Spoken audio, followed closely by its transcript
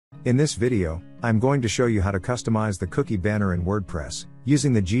In this video, I'm going to show you how to customize the cookie banner in WordPress,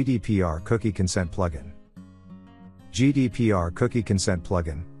 using the GDPR Cookie Consent plugin. GDPR Cookie Consent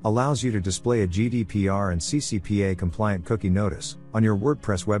plugin allows you to display a GDPR and CCPA compliant cookie notice on your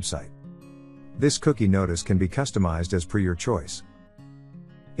WordPress website. This cookie notice can be customized as per your choice.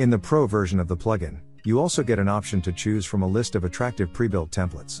 In the Pro version of the plugin, you also get an option to choose from a list of attractive pre-built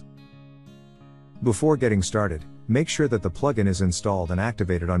templates. Before getting started, make sure that the plugin is installed and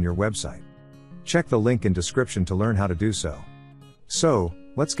activated on your website. Check the link in description to learn how to do so. So,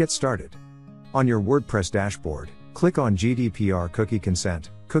 let's get started. On your WordPress dashboard, click on GDPR Cookie Consent,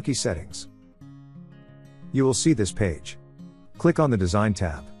 Cookie Settings. You will see this page. Click on the Design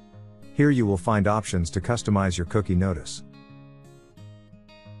tab. Here you will find options to customize your cookie notice.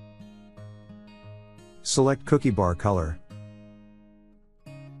 Select cookie bar color,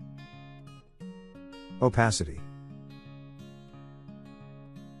 opacity.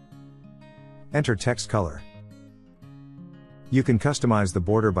 Enter text color. You can customize the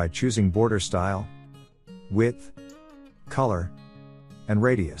border by choosing border style, width, color, and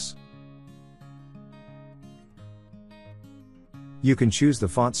radius. You can choose the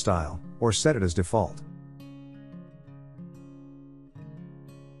font style, or set it as default.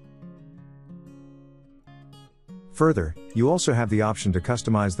 Further, you also have the option to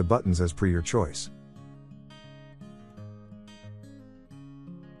customize the buttons as per your choice.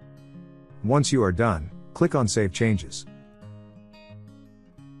 Once you are done, click on Save Changes.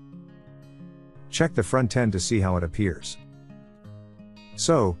 Check the front end to see how it appears.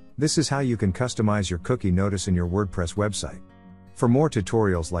 So, this is how you can customize your cookie notice in your WordPress website. For more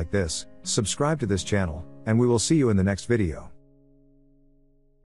tutorials like this, subscribe to this channel, and we will see you in the next video.